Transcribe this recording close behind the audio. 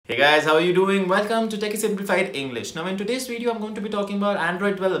Hey guys, how are you doing? Welcome to Techie Simplified English. Now in today's video, I'm going to be talking about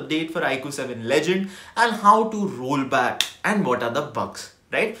Android 12 update for iQOO 7 Legend and how to roll back and what are the bugs,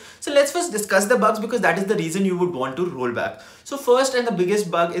 right? So let's first discuss the bugs because that is the reason you would want to roll back. So first and the biggest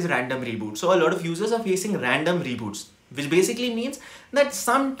bug is random reboot. So a lot of users are facing random reboots, which basically means that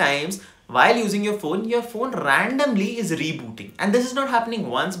sometimes while using your phone randomly is rebooting, and this is not happening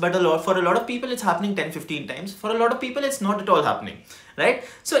once but for a lot of people it's happening 10-15 times. For a lot of people it's not at all happening, right?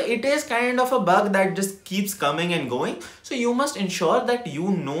 So it is kind of a bug that just keeps coming and going. So you must ensure that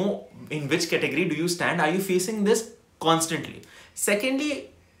you know in which category do you stand. Are you facing this constantly?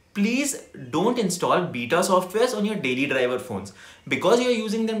 Secondly, please don't install beta softwares on your daily driver phones. Because you're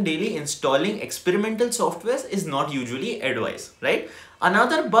using them daily, installing experimental softwares is not usually advised, right?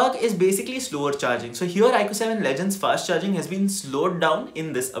 Another bug is basically slower charging. So here iQOO 7 Legends fast charging has been slowed down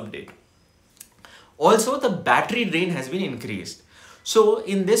in this update. Also, the battery drain has been increased. So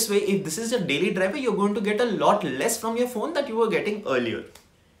in this way, if this is a daily driver, you're going to get a lot less from your phone that you were getting earlier.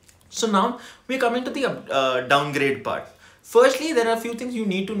 So now we're coming to the downgrade part. Firstly, there are a few things you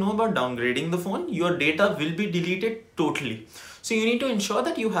need to know about downgrading the phone. Your data will be deleted totally. So you need to ensure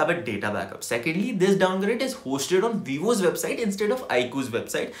that you have a data backup. Secondly, this downgrade is hosted on Vivo's website instead of iQOO's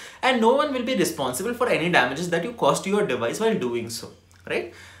website, and no one will be responsible for any damages that you cause to your device while doing so,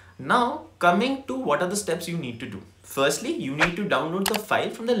 right? Now, coming to what are the steps you need to do. Firstly, you need to download the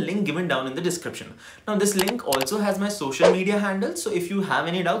file from the link given down in the description. Now, this link also has my social media handles. So if you have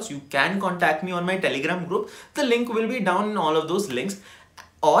any doubts, you can contact me on my Telegram group. The link will be down in all of those links.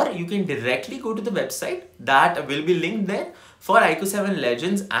 Or you can directly go to the website that will be linked there for iQOO 7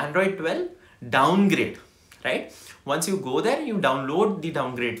 Legends Android 12 downgrade, right? Once you go there, you download the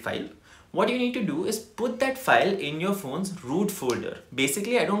downgrade file. What you need to do is put that file in your phone's root folder.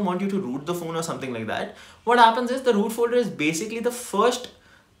 Basically, I don't want you to root the phone or something like that. What happens is the root folder is basically the first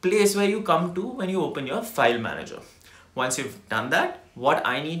place where you come to when you open your file manager. Once you've done that, what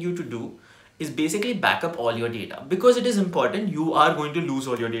I need you to do is basically back up all your data. Because it is important, you are going to lose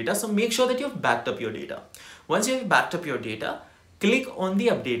all your data. So make sure that you've backed up your data. Once you've backed up your data, click on the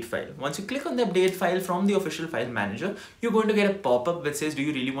update file. Once you click on the update file from the official file manager, you're going to get a pop-up which says, do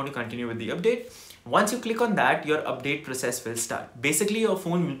you really want to continue with the update? Once you click on that, your update process will start. Basically, your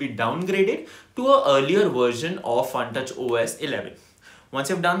phone will be downgraded to an earlier version of FunTouch OS 11. Once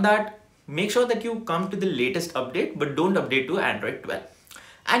you've done that, make sure that you come to the latest update, but don't update to Android 12.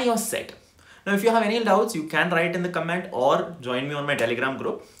 And you're set. Now, if you have any doubts, you can write in the comment or join me on my Telegram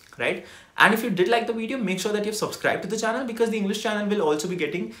group, right? And if you did like the video, make sure that you've subscribed to the channel because the English channel will also be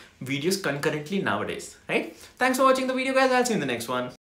getting videos concurrently nowadays, right? Thanks for watching the video, guys. I'll see you in the next one.